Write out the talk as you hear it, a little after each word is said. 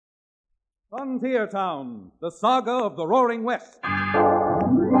Frontier Town, the saga of the Roaring West.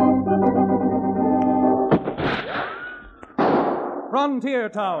 Frontier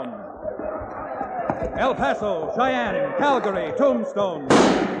Town. El Paso, Cheyenne, Calgary, Tombstone.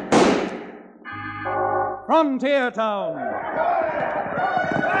 Frontier Town.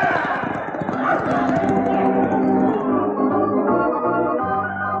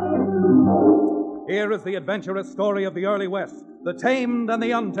 Here is the adventurous story of the early West, the tamed and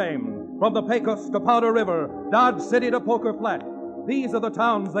the untamed. From the Pecos to Powder River, Dodge City to Poker Flat. These are the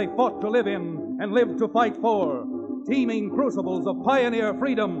towns they fought to live in and lived to fight for. Teeming crucibles of pioneer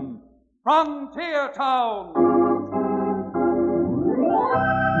freedom. Frontier Town!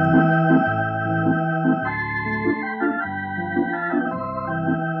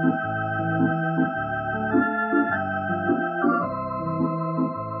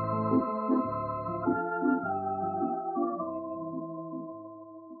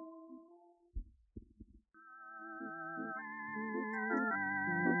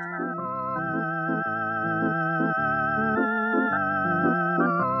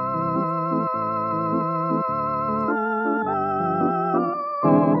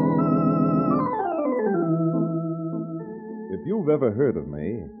 If you've ever heard of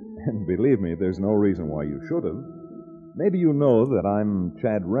me, and believe me, there's no reason why you should have, maybe you know that I'm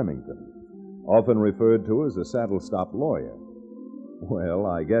Chad Remington, often referred to as a saddle-stop lawyer. Well,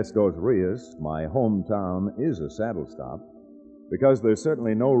 I guess Dos Rios, my hometown, is a saddle stop, because there's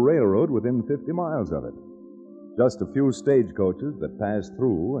certainly no railroad within 50 miles of it. Just a few stagecoaches that pass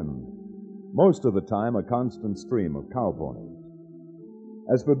through, and most of the time a constant stream of cow ponies.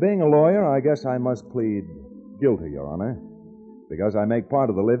 As for being a lawyer, I guess I must plead guilty, Your Honor, because I make part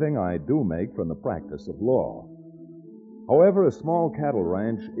of the living I do make from the practice of law. However, a small cattle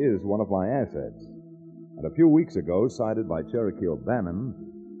ranch is one of my assets. And a few weeks ago, cited by Cherokee O'Bannon,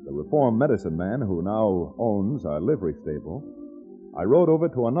 the reformed medicine man who now owns our livery stable, I rode over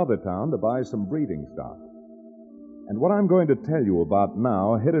to another town to buy some breeding stock. And what I'm going to tell you about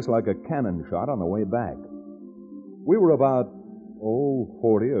now hit us like a cannon shot on the way back. We were about,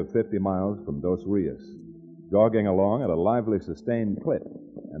 40 or 50 miles from Dos Rios, jogging along at a lively, sustained clip,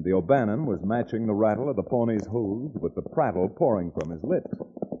 and the O'Bannon was matching the rattle of the pony's hooves with the prattle pouring from his lips.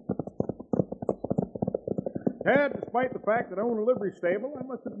 Ted, despite the fact that I own a livery stable, I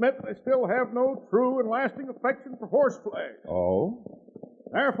must admit that I still have no true and lasting affection for horseplay. Oh?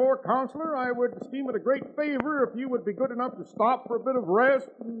 Therefore, Counselor, I would esteem it a great favor if you would be good enough to stop for a bit of rest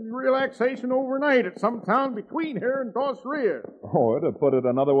and relaxation overnight at some town between here and Dos Rios. Or, to put it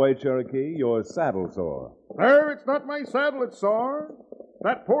another way, Cherokee, you're saddle sore. Sir, it's not my saddle it's sore.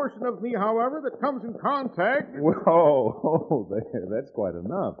 That portion of me, however, that comes in contact... Whoa, there, that's quite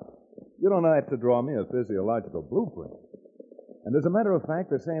enough. You don't have to draw me a physiological blueprint. And as a matter of fact,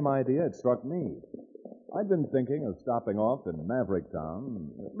 the same idea had struck me. I'd been thinking of stopping off in Maverick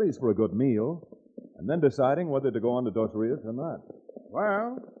Town, at least for a good meal, and then deciding whether to go on to Dos Rios or not.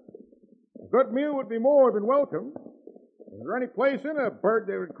 Well, a good meal would be more than welcome. Is there any place in a burg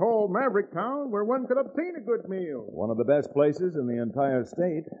they would call Maverick Town where one could obtain a good meal? One of the best places in the entire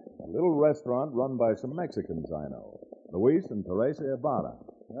state, a little restaurant run by some Mexicans I know, Luis and Teresa Ibarra.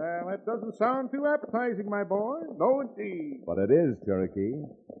 Well, that doesn't sound too appetizing, my boy. No, indeed. But it is, Cherokee.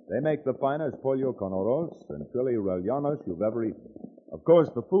 They make the finest pollo con arroz and chili rellenos you've ever eaten. Of course,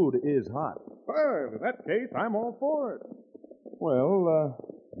 the food is hot. Well, in that case, I'm all for it. Well,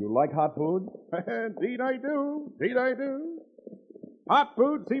 you like hot food? Indeed I do. Indeed I do. Hot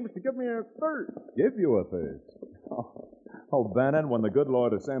food seems to give me a thirst. Give you a thirst? Oh, Bannon, when the good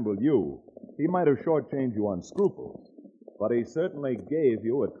Lord assembled you, he might have shortchanged you on scruples. But he certainly gave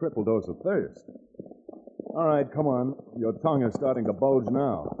you a triple dose of thirst. All right, come on. Your tongue is starting to bulge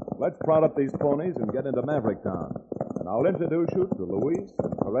now. Let's prod up these ponies and get into Maverick Town. And I'll introduce you to Luis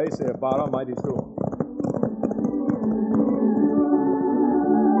and Teresa Ibarra mighty soon.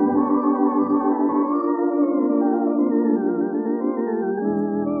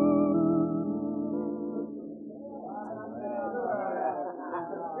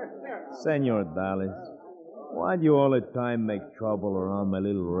 Senor Dallas, why do you all the time make trouble around my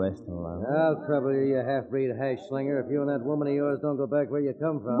little restaurant? I'll trouble you, you half-breed hash slinger, if you and that woman of yours don't go back where you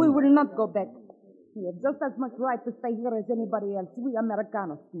come from. We will not go back. We have just as much right to stay here as anybody else. We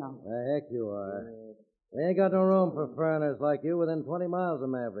Americanos now. The heck you are. We ain't got no room for foreigners like you within 20 miles of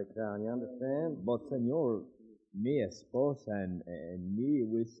Maverick Town, you understand? But, senor, me esposa and me,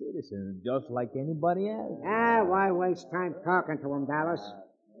 we're citizens just like anybody else. Why waste time talking to them, Dallas?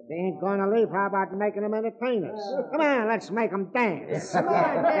 They ain't going to leave. How about making them entertain us? Come on, let's make them dance.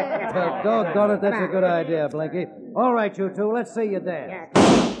 Doggone it, that's a good idea, Blinky. All right, you two, let's see you dance.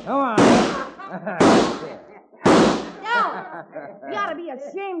 Yeah. Come on. You ought to be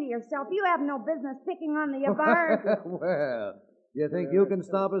ashamed of yourself. You have no business picking on the bars. Well, you think you can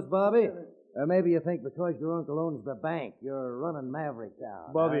stop us, Bobby? Or maybe you think because your uncle owns the bank, you're running Maverick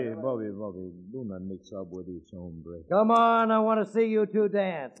Town. Bobby, do not mix up with this hombre. Come on, I want to see you two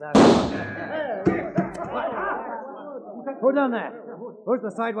dance. Now, who done that? Who's the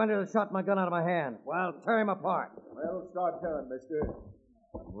sidewinder that shot my gun out of my hand? Well, tear him apart. Well, start tearing, mister.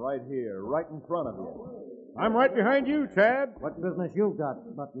 I'm right here, right in front of you. I'm right behind you, Chad. What business you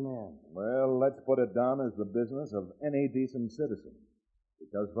got butting in? Well, let's put it down as the business of any decent citizen.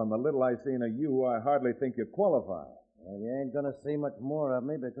 Because from the little I seen of you, I hardly think you qualify. Well, you ain't gonna see much more of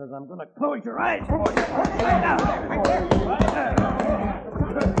me because I'm gonna close your eyes for you.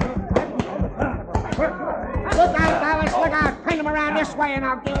 Look out, Dallas, look out. Turn him around this way and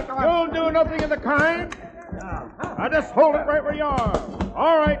I'll give it to him. Don't do nothing of the kind. Now just hold it right where you are.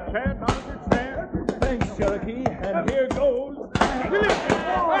 All right, Chad, now understand. Thanks, Cherokee. And here goes.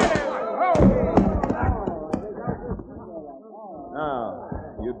 Now,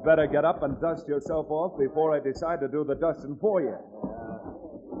 you'd better get up and dust yourself off before I decide to do the dusting for you.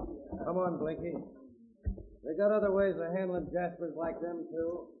 Come on, Blinky. They got other ways of handling Jaspers like them,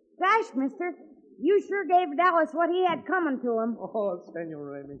 too. Gosh, mister, you sure gave Dallas what he had coming to him. Oh, Senor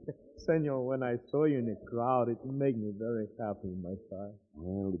Remington. Senor, when I saw you in the crowd, it made me very happy, my son.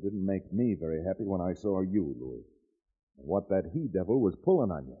 Well, it didn't make me very happy when I saw you, Louis. And what that he-devil was pulling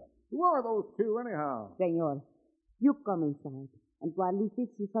on you. Who are those two, anyhow? Senor, you come inside, and while we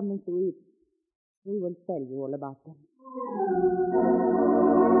fix you something to eat, we will tell you all about them.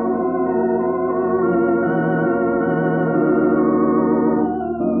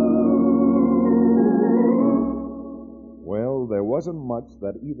 Well, there wasn't much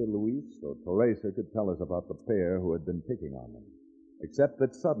that either Luis or Teresa could tell us about the pair who had been picking on them, except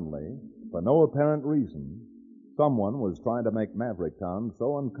that suddenly, for no apparent reason, someone was trying to make Maverick Town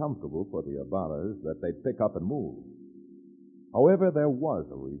so uncomfortable for the Ibarras that they'd pick up and move. However, there was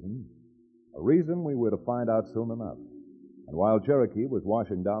a reason we were to find out soon enough. And while Cherokee was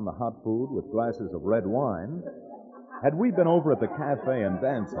washing down the hot food with glasses of red wine, had we been over at the cafe and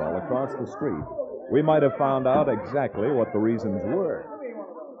dance hall across the street, we might have found out exactly what the reasons were.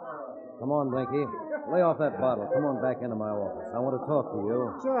 Come on, Blinky. Lay off that bottle. Come on back into my office. I want to talk to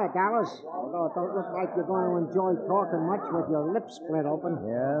you. Sure, Dallas. Although it don't look like you're going to enjoy talking much with your lips split open.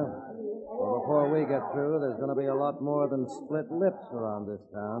 Yeah? Well, before we get through, there's going to be a lot more than split lips around this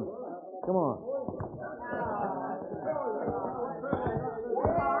town. Come on.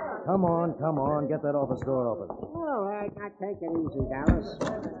 Come on. Get that office door open. All right, now take it easy, Dallas.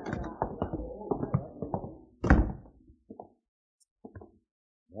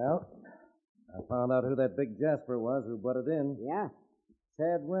 Well, I found out who that big Jasper was who butted in. Yeah?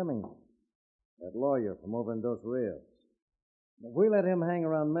 Chad Remington, that lawyer from over in Dos Rios. If we let him hang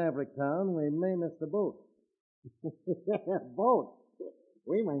around Maverick Town, we may miss the boat. Boat?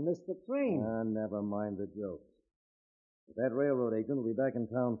 We may miss the train. Never mind the jokes. But that railroad agent will be back in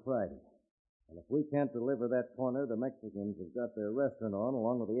town Friday. And if we can't deliver that corner the Mexicans have got their restaurant on,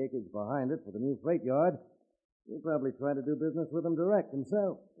 along with the acreage behind it for the new freight yard, we'll probably try to do business with them direct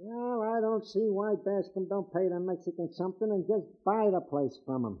himself. Well, I don't see why Bascom don't pay the Mexicans something and just buy the place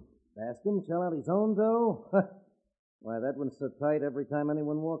from them. Bascom shell out his own dough? Why, that one's so tight every time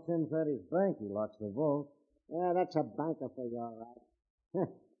anyone walks inside his bank, he locks the vault. Yeah, that's a banker for you, all right.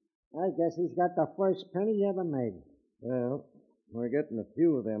 I guess he's got the first penny he ever made. Well, we're getting a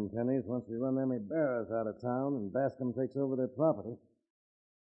few of them pennies once we run them Ibarras out of town and Bascom takes over their property.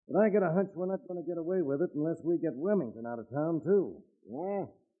 But I get a hunch we're not going to get away with it unless we get Remington out of town, too. Yeah?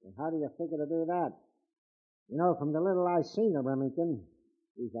 Well, how do you figure to do that? You know, from the little I seen of Remington,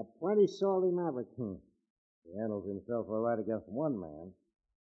 he's a plenty salty maverick. He handles himself all right against one man.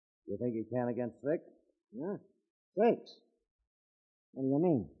 You think he can against six? Yeah? 6? What do you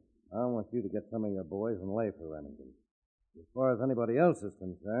mean? I want you to get some of your boys and lay for Remington. As far as anybody else is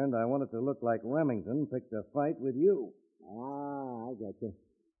concerned, I want it to look like Remington picked a fight with you. Ah, I get you.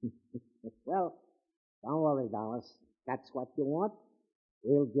 Well, don't worry, Dallas. That's what you want.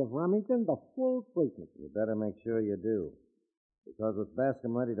 We'll give Remington the full treatment. You better make sure you do. Because with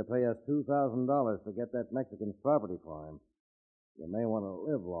Bascom ready to pay us $2,000 to get that Mexican's property for him, you may want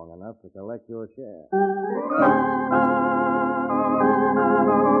to live long enough to collect your share.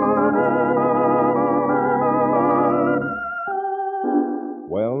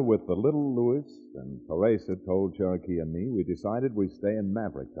 Well, with the little Louis and Teresa told Cherokee and me, we decided we'd stay in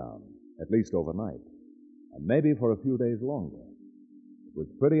Maverick Town, at least overnight, and maybe for a few days longer. It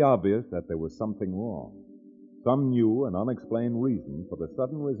was pretty obvious that there was something wrong. some new and unexplained reason for the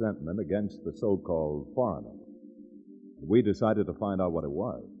sudden resentment against the so-called foreigner. We decided to find out what it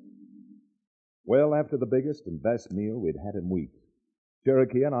was. Well, after the biggest and best meal we'd had in weeks,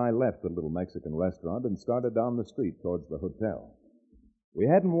 Cherokee and I left the little Mexican restaurant and started down the street towards the hotel. We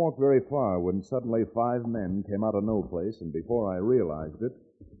hadn't walked very far when suddenly 5 men came out of no place, and before I realized it,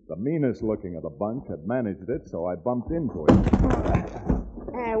 the meanest-looking of the bunch had managed it, so I bumped into him.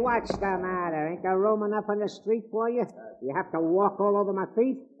 Hey, what's the matter? Ain't there room enough on the street for you? You have to walk all over my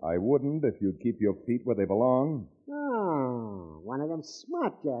feet? I wouldn't if you'd keep your feet where they belong. Oh, one of them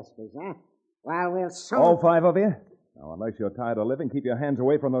smart jaspers, huh? Well, we'll soon... All 5 of you? Now, unless you're tired of living, keep your hands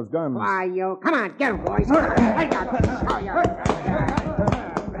away from those guns. Why, you... Come on, get 'em, boys.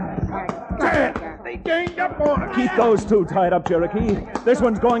 They ganged up on us. Keep those 2 tied up, Cherokee. This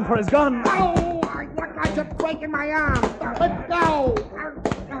one's going for his gun. Oh, look like you're breaking my arm. Let go.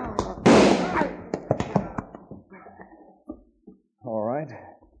 All right.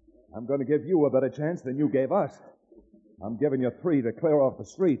 I'm going to give you a better chance than you gave us. I'm giving you 3 to clear off the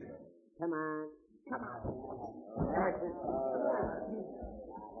street. Come on.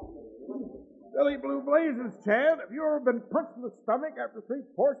 Billy Blue Blazes, Chad, have you ever been punched in the stomach after 3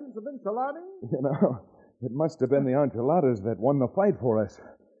 portions of enchiladas? You know, it must have been the enchiladas that won the fight for us.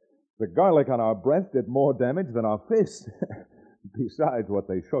 The garlic on our breath did more damage than our fists. Besides, what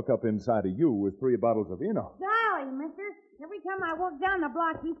they shook up inside of you was 3 bottles of Eno. Golly, mister. Every time I walk down the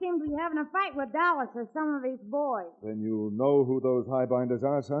block, you seem to be having a fight with Dallas or some of his boys. Then you know who those highbinders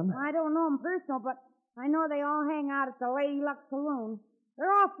are, son? I don't know them personal, but I know they all hang out at the Lady Luck Saloon.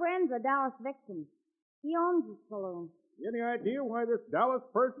 They're all friends of Dallas Vixen. He owns the saloon. Any idea why this Dallas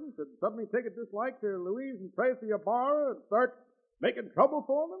person should suddenly take a dislike to Louise and Tracy Ibarra and start making trouble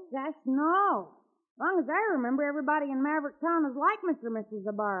for them? Gosh, no. As long as I remember, everybody in Maverick Town is like Mr. and Mrs.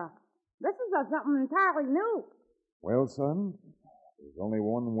 Ibarra. This is something entirely new. Well, son, there's only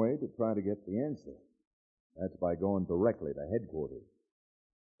one way to try to get the answer. That's by going directly to headquarters.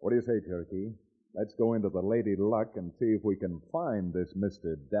 What do you say, Cherokee? Let's go into the Lady Luck and see if we can find this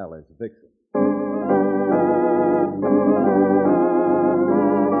Mr. Dallas Vixen.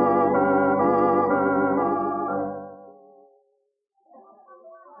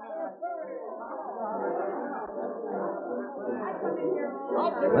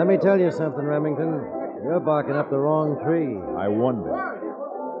 Let me tell you something, Remington. You're barking up the wrong tree. I wonder.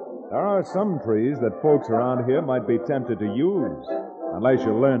 There are some trees that folks around here might be tempted to use, unless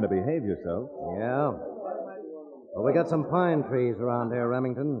you learn to behave yourself. Yeah? Well, we got some pine trees around here,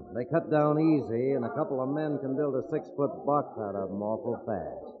 Remington. They cut down easy, and a couple of men can build a 6-foot box out of them awful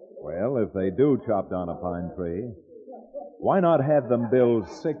fast. Well, if they do chop down a pine tree, why not have them build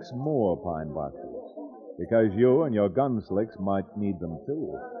 6 more pine boxes? Because you and your gunslicks might need them,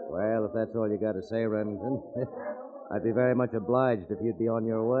 too. Well, if that's all you got to say, Remington, I'd be very much obliged if you'd be on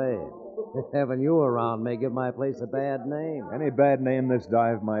your way. Having you around may give my place a bad name. Any bad name this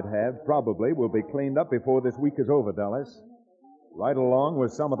dive might have probably will be cleaned up before this week is over, Dallas. Right along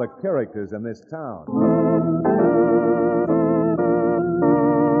with some of the characters in this town.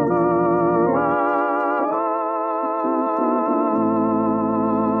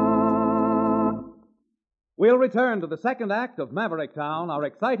 We'll return to the second act of Maverick Town, our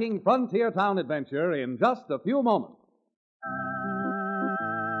exciting frontier town adventure, in just a few moments.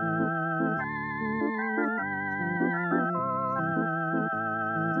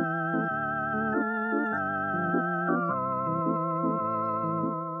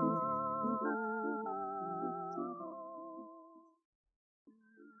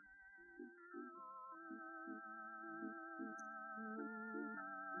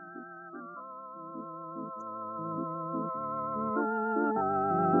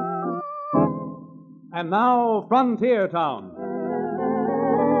 And now, Frontier Town.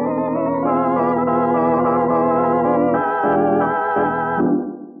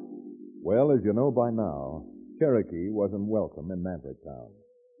 Well, as you know by now, Cherokee wasn't welcome in Maverick Town.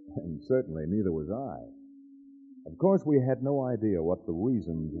 And certainly neither was I. Of course, we had no idea what the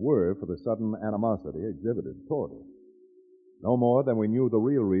reasons were for the sudden animosity exhibited toward us. No more than we knew the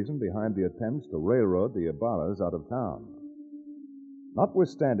real reason behind the attempts to railroad the Ibarras out of town.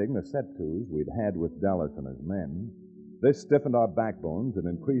 Notwithstanding the set-tos we'd had with Dallas and his men, this stiffened our backbones and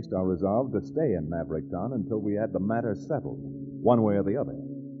increased our resolve to stay in Maverick Town until we had the matter settled, one way or the other.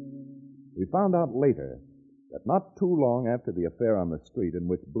 We found out later that not too long after the affair on the street in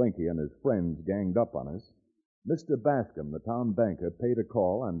which Blinky and his friends ganged up on us, Mr. Bascom, the town banker, paid a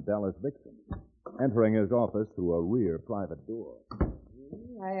call on Dallas Vixen, entering his office through a rear private door.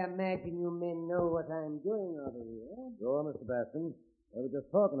 I imagine you men know what I'm doing over here. Go on, Mr. Bascom. We were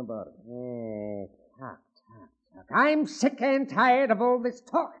just talking about it. Talk. Look, I'm sick and tired of all this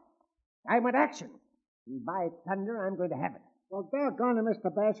talk. I want action. And by thunder, I'm going to have it. Well, doggone it, Mr.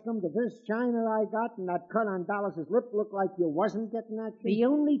 Bascom. Did this shiner I got and that cut on Dallas's lip look like you wasn't getting action? The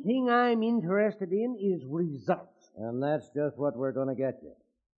only thing I'm interested in is results. And that's just what we're going to get you.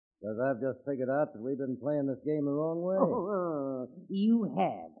 Because I've just figured out that we've been playing this game the wrong way. You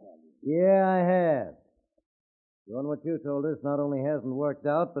have. Yeah, I have. Doing what you told us not only hasn't worked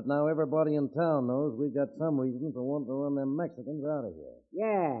out, but now everybody in town knows we've got some reason for wanting to run them Mexicans out of here.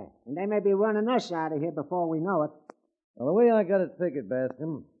 Yeah, and they may be running us out of here before we know it. Well, the way I got it figured,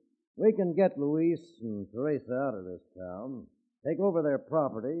 Bascom, we can get Luis and Teresa out of this town, take over their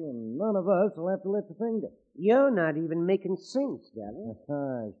property, and none of us will have to lift a finger. You're not even making sense, Dallas.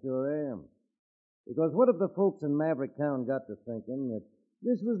 I sure am. Because what if the folks in Maverick Town got to thinking that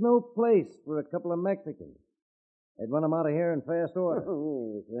this was no place for a couple of Mexicans? They'd run them out of here in fast order.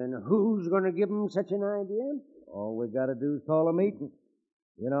 And who's going to give them such an idea? All we got to do is call a meeting.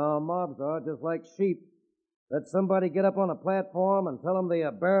 You know how mobs are, just like sheep. Let somebody get up on a platform and tell them the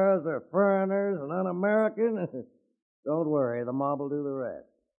Ibarras are foreigners and un-American. Don't worry, the mob will do the rest.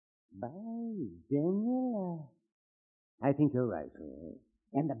 By Daniel, I think you're right.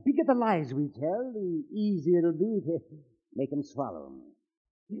 And the bigger the lies we tell, the easier it'll be to make them swallow them.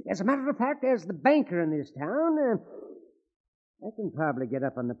 As a matter of fact, as the banker in this town, I can probably get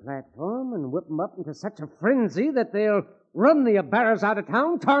up on the platform and whip them up into such a frenzy that they'll run the Ibarras out of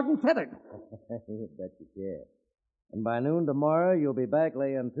town tarred and feathered. You bet you can. And by noon tomorrow, you'll be back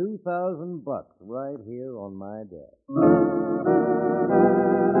laying $2,000 right here on my desk.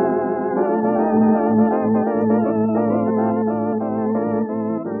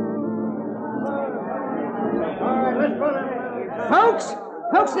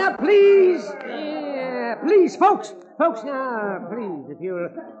 Folks, now, please. Please, folks, now, please, if you'll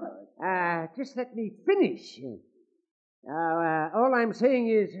just let me finish. All I'm saying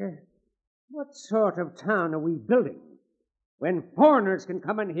is, what sort of town are we building? When foreigners can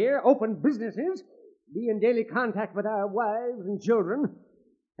come in here, open businesses, be in daily contact with our wives and children,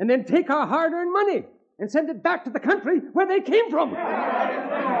 and then take our hard-earned money and send it back to the country where they came from. Now,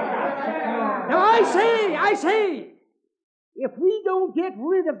 I say, if we don't get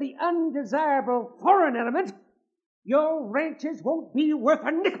rid of the undesirable foreign element, your ranches won't be worth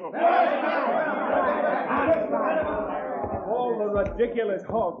a nickel. All the ridiculous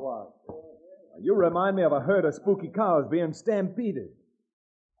hogwash. You remind me of a herd of spooky cows being stampeded.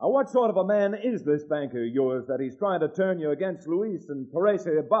 Now, what sort of a man is this banker of yours that he's trying to turn you against Luis and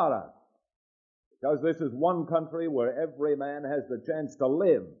Teresa Ibarra? Because this is one country where every man has the chance to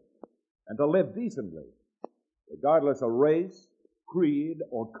live, and to live decently, regardless of race, creed,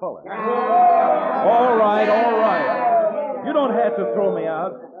 or color. All right. You don't have to throw me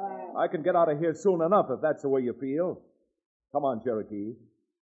out. I can get out of here soon enough if that's the way you feel. Come on, Cherokee.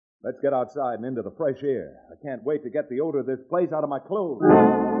 Let's get outside and into the fresh air. I can't wait to get the odor of this place out of my clothes.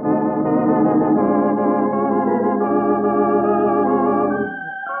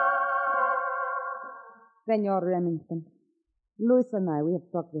 Senor Remington, Louis and I, we have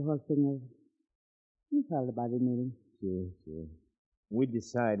talked the whole thing over. You heard about the meeting. Sure. We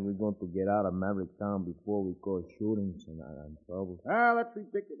decide we're going to get out of Maverick Town before we cause shootings and trouble. That's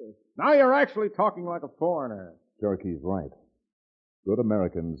ridiculous. Now you're actually talking like a foreigner. Cherokee's right. Good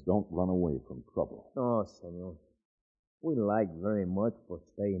Americans don't run away from trouble. No, senor. We like very much for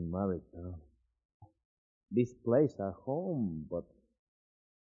staying in Maverick Town. This place our home, but...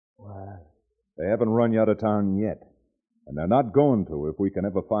 well... They haven't run you out of town yet. And they're not going to if we can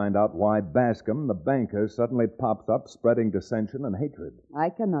ever find out why Bascom, the banker, suddenly pops up spreading dissension and hatred. I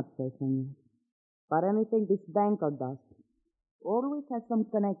cannot say, senor. But anything this banker does always has some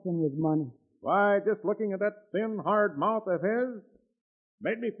connection with money. Why, just looking at that thin, hard mouth of his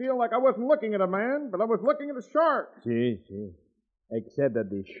made me feel like I wasn't looking at a man, but I was looking at a shark. See. Except that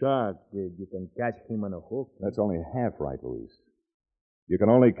the shark, you can catch him on a hook. That's only half right, Luis. You can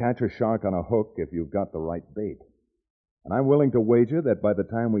only catch a shark on a hook if you've got the right bait. And I'm willing to wager that by the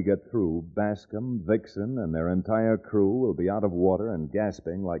time we get through, Bascom, Vixen, and their entire crew will be out of water and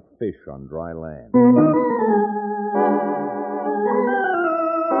gasping like fish on dry land.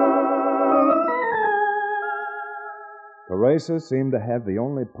 Teresa seemed to have the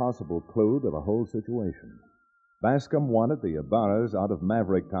only possible clue to the whole situation. Bascom wanted the Ibarras out of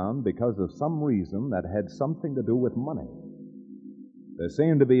Maverick Town because of some reason that had something to do with money. There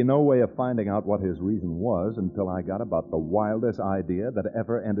seemed to be no way of finding out what his reason was until I got about the wildest idea that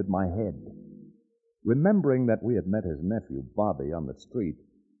ever entered my head. Remembering that we had met his nephew, Bobby, on the street,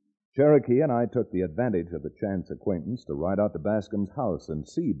 Cherokee and I took the advantage of the chance acquaintance to ride out to Bascom's house and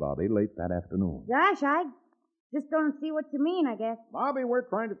see Bobby late that afternoon. Gosh, Just don't see what you mean, I guess. Bobby, we're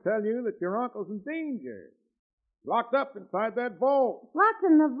trying to tell you that your uncle's in danger. Locked up inside that vault. Locked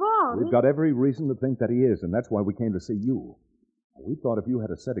in the vault. We've got every reason to think that he is, and that's why we came to see you. We thought if you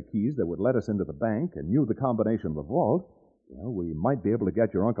had a set of keys that would let us into the bank and knew the combination of the vault, well, we might be able to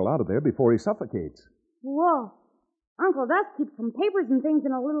get your uncle out of there before he suffocates. Whoa. Uncle does keep some papers and things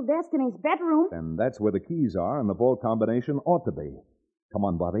in a little desk in his bedroom. And that's where the keys are, and the vault combination ought to be. Come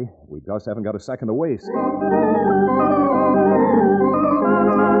on, Bobby. We just haven't got a second to waste.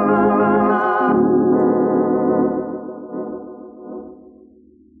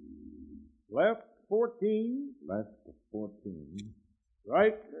 Left 14. Left 14.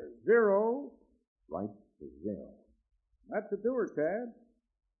 Right 0. Right to 0. That's the door, Chad.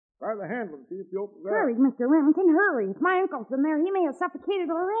 Try the handle and see if you open that. Hurry, Mr. Remington, hurry. If my uncle's in there, he may have suffocated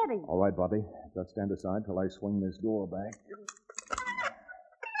already. All right, Bobby. Just stand aside till I swing this door back.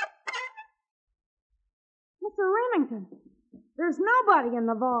 Mr. Remington, there's nobody in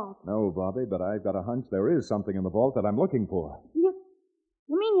the vault. No, Bobby, but I've got a hunch there is something in the vault that I'm looking for. You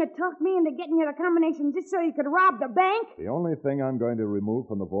mean you talked me into getting you the combination just so you could rob the bank? The only thing I'm going to remove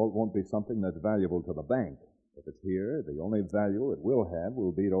from the vault won't be something that's valuable to the bank. If it's here, the only value it will have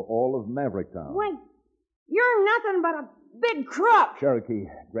will be to all of Maverick Town. Wait, you're nothing but a big crook. Cherokee,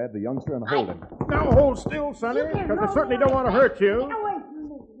 grab the youngster and hold him. Now hold still, Sonny, because I certainly don't want to hurt you. Get away from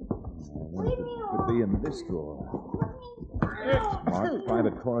me. Leave me It alone. could be in this drawer. Marked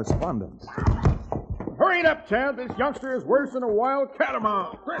private correspondence. Hurry it up, Chad. This youngster is worse than a wild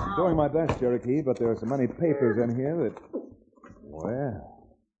catamount. I'm doing my best, Cherokee, but there are so many papers in here that... Well...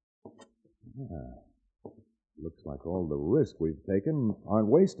 Looks like all the risk we've taken aren't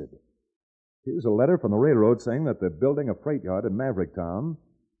wasted. Here's a letter from the railroad saying that they're building a freight yard in Maverick Town,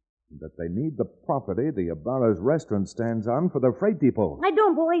 and that they need the property the Ibarra's restaurant stands on for their freight depot. I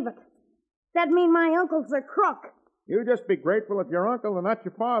don't believe it. That'd mean my uncle's a crook. You just be grateful it's your uncle and not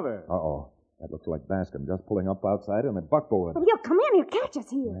your father. Uh-oh. That looks like Bascom just pulling up outside in a buckboard. Well, he'll come in. He'll catch us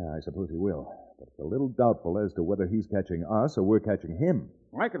here. Yeah, I suppose he will. But it's a little doubtful as to whether he's catching us or we're catching him.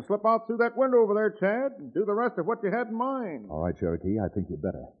 I can slip out through that window over there, Chad, and do the rest of what you had in mind. All right, Cherokee, I think you'd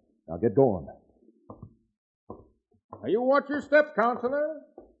better. Now get going. Now, you watch your step, Counselor.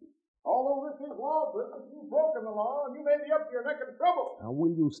 Although this is law business, you've broken the law, and you may be up to your neck in trouble. Now,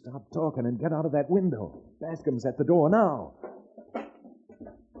 will you stop talking and get out of that window? Bascom's at the door now.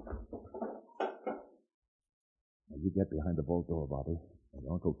 Now, you get behind the vault door, Bobby. When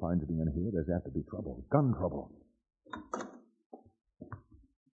your uncle finds me in here, there's apt to be trouble. Gun trouble.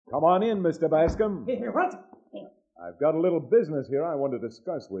 Come on in, Mr. Bascom. What? I've got a little business here I want to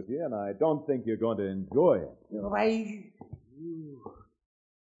discuss with you, and I don't think you're going to enjoy it. Why...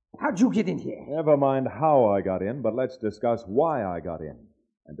 How'd you get in here? Never mind how I got in, but let's discuss why I got in.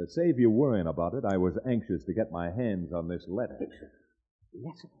 And to save you worrying about it, I was anxious to get my hands on this letter.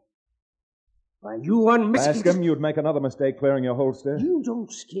 Yes, sir. Why, you unmistakable... Bascom, you'd make another mistake clearing your holster. You don't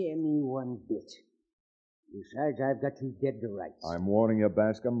scare me one bit. Besides, I've got you dead to rights. I'm warning you,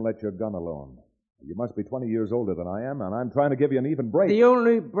 Bascom, let your gun alone. You must be 20 years older than I am, and I'm trying to give you an even break. The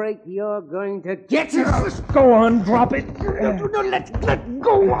only break you're going to get... Go on, drop it. No, let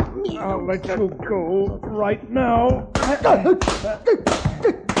go of me. I'll let you go right now.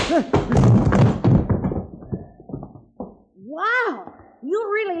 Wow.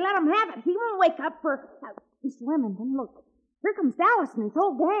 You really let him have it. He won't wake up for... Mr. Remington, look. Here comes Dallas and his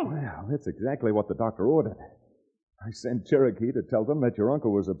whole gang. Well, that's exactly what the doctor ordered. I sent Cherokee to tell them that your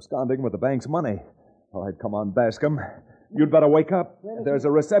uncle was absconding with the bank's money. All right, come on, Bascom. You'd better wake up. There's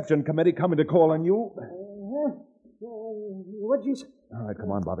a reception committee coming to call on you. What'd you say? All right,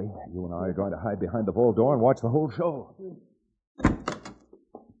 come on, Bobby. You and I are going to hide behind the vault door and watch the whole show.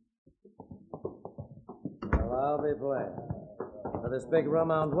 Well, I'll be blamed. So this big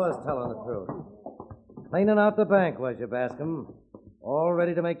rumhound was telling the truth. Cleaning out the bank, was you, Bascom? All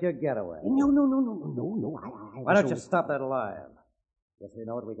ready to make your getaway. No. Why don't you stop that lie? Guess we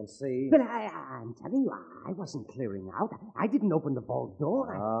know what we can see. But I'm telling you, I wasn't clearing out. I didn't open the vault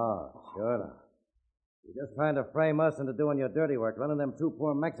door. Oh, sure enough. You're just trying to frame us into doing your dirty work, running them two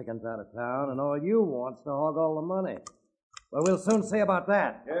poor Mexicans out of town, and all you want's to hog all the money. Well, we'll soon see about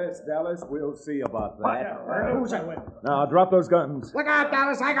that. Yes, Dallas, we'll see about that. Who's that with? Now, drop those guns. Look out,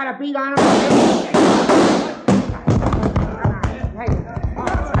 Dallas. I got a beat on him.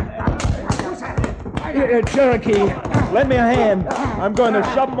 Cherokee, lend me a hand. I'm going to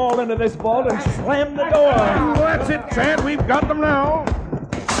shove them all into this vault and slam the door. Well, that's it, Chad. We've got them now.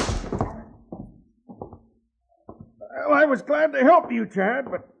 Well, I was glad to help you, Chad,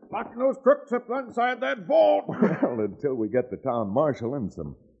 but locking those crooks up inside that vault. Well, until we get the town marshal and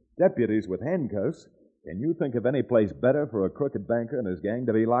some deputies with handcuffs, Can you think of any place better for a crooked banker and his gang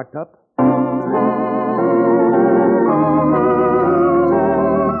to be locked up?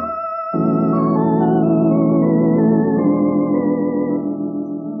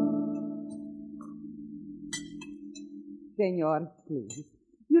 Senor, please.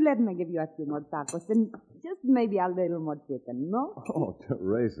 You let me give you a few more tacos and just maybe a little more chicken, no? Oh,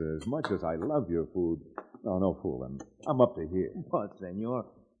 Teresa, as much as I love your food. No fooling. I'm up to here. But, senor,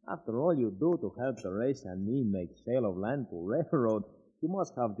 after all you do to help Teresa and me make sale of land to railroad, you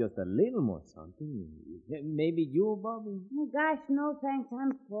must have just a little more something. Maybe you, Bobby? Oh, gosh, no thanks.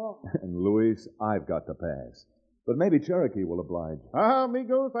 I'm full. And Luis, I've got to pass. But maybe Cherokee will oblige.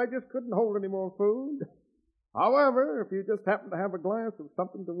 Amigos, I just couldn't hold any more food. However, if you just happen to have a glass of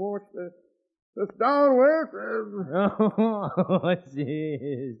something to wash this down with... Oh, yes.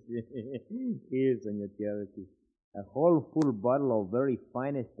 Here, Senor Cherokee. A whole full bottle of very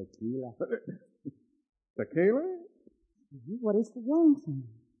finest tequila. Tequila? What is the wrong, senor?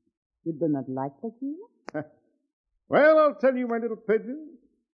 You do not like tequila? Well, I'll tell you, my little pigeon.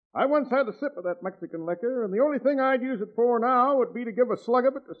 I once had a sip of that Mexican liquor, and the only thing I'd use it for now would be to give a slug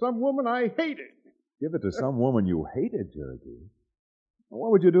of it to some woman I hated. Give it to some woman you hated, Cherokee?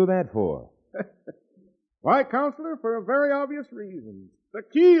 What would you do that for? Why, Counselor, for a very obvious reason.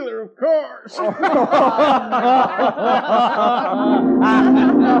 Tequila, of course.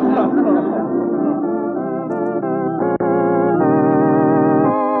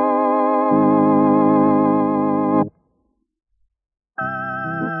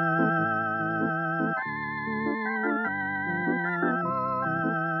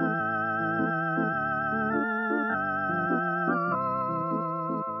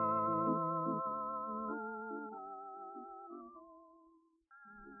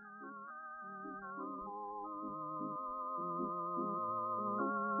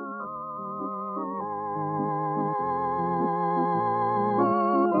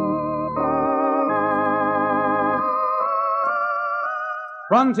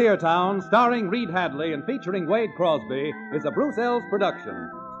 Frontier Town, starring Reed Hadley and featuring Wade Crosby, is a Bruce Ells production.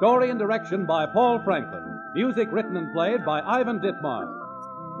 Story and direction by Paul Franklin. Music written and played by Ivan Ditmar.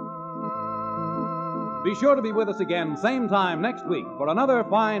 Be sure to be with us again same time next week for another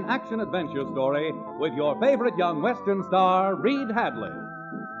fine action-adventure story with your favorite young Western star, Reed Hadley.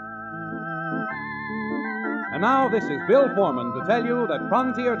 And now this is Bill Foreman to tell you that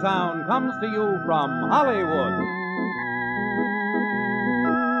Frontier Town comes to you from Hollywood.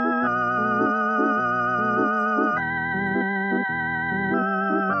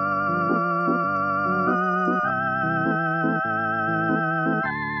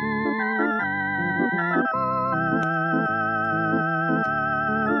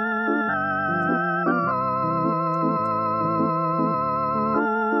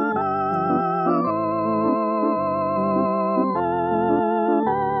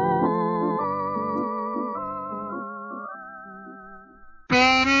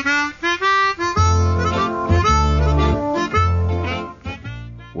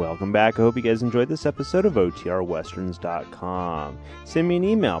 Welcome back. I hope you guys enjoyed this episode of OTRWesterns.com. Send me an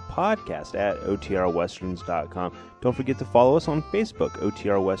email, podcast@OTRWesterns.com. Don't forget to follow us on Facebook,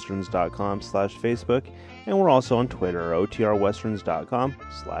 OTRWesterns.com/Facebook. And we're also on Twitter,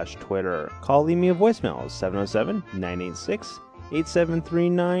 OTRWesterns.com/Twitter. Call, leave me a voicemail,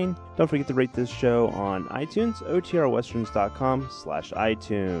 707-986-8739. Don't forget to rate this show on iTunes,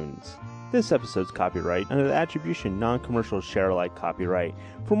 OTRWesterns.com/iTunes. This episode's copyright under the Attribution Non-Commercial Share-alike copyright.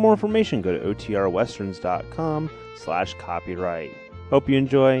 For more information, go to OTRWesterns.com/copyright. Hope you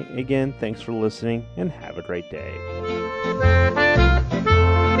enjoy. Again, thanks for listening, and have a great day.